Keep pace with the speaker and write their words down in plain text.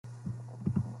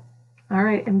All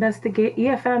right,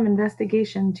 EFM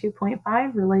Investigation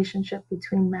 2.5, relationship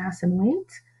between mass and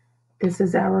weight. This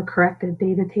is our corrected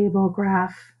data table,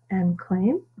 graph, and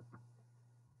claim.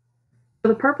 So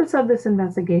the purpose of this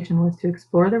investigation was to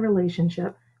explore the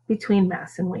relationship between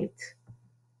mass and weight.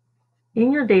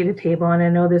 In your data table, and I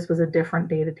know this was a different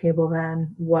data table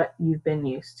than what you've been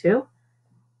used to,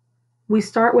 we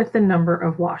start with the number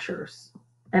of washers.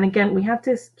 And again, we have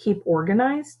to keep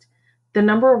organized. The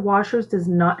number of washers does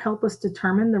not help us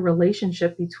determine the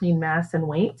relationship between mass and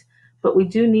weight, but we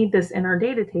do need this in our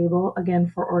data table,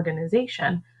 again, for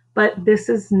organization. But this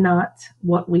is not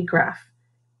what we graph.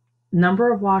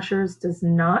 Number of washers does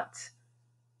not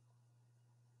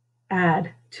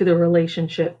add to the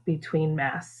relationship between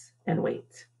mass and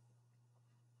weight.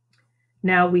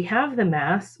 Now we have the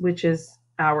mass, which is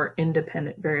our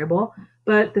independent variable,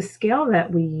 but the scale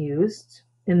that we used,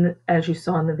 as you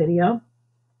saw in the video,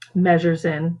 measures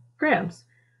in grams.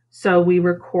 So we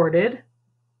recorded,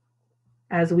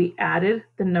 as we added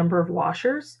the number of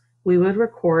washers, we would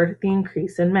record the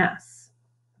increase in mass.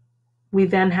 We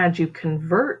then had you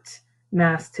convert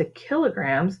mass to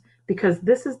kilograms because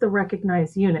this is the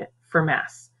recognized unit for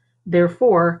mass.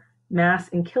 Therefore, mass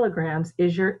in kilograms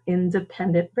is your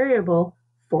independent variable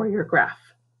for your graph.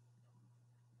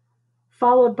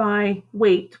 Followed by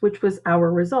weight, which was our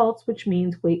results, which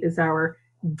means weight is our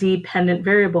dependent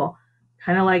variable,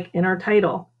 kind of like in our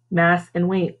title, mass and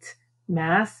weight.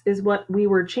 Mass is what we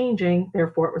were changing,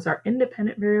 therefore it was our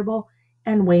independent variable,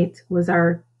 and weight was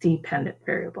our dependent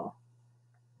variable.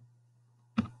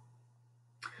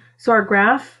 So our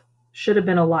graph should have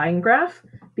been a line graph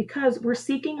because we're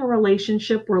seeking a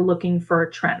relationship, we're looking for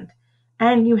a trend.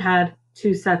 And you had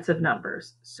two sets of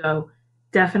numbers. So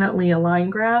definitely a line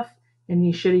graph, and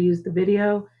you should have used the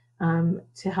video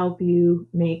to help you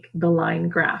make the line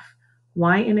graph.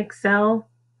 Why in Excel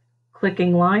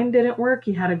clicking line didn't work?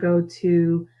 You had to go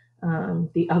to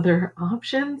the other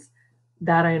options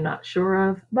that I'm not sure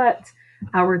of, but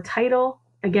our title,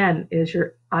 again, is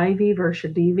your IV versus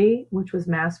your DV, which was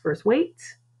mass versus weight.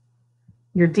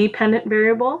 Your dependent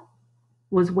variable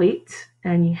was weight,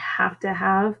 and you have to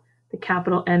have the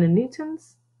capital N in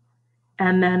newtons.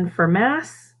 And then for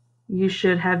mass, you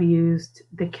should have used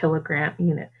the kilogram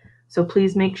unit. So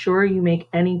please make sure you make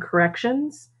any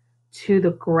corrections to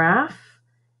the graph.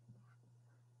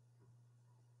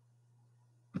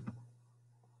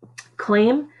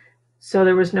 Claim, so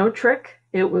there was no trick.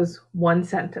 It was one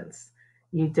sentence.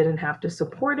 You didn't have to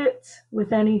support it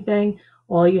with anything.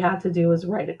 All you had to do was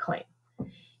write a claim.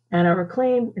 And our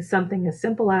claim is something as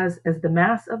simple as the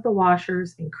mass of the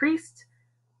washers increased,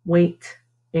 weight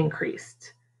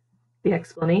increased. The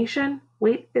explanation,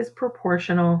 weight is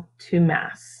proportional to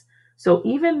mass. So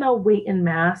even though weight and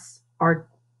mass are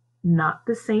not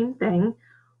the same thing,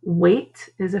 weight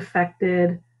is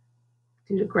affected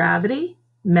due to gravity,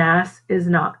 mass is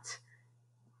not.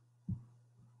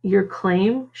 Your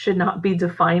claim should not be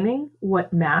defining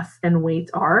what mass and weight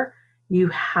are. You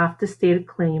have to state a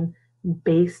claim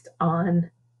based on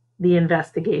the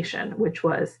investigation, which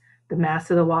was the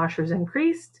mass of the washers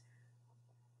increased,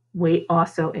 weight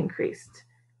also increased.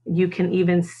 You can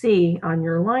even see on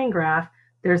your line graph,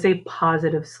 there's a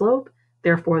positive slope,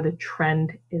 therefore the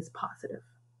trend is positive.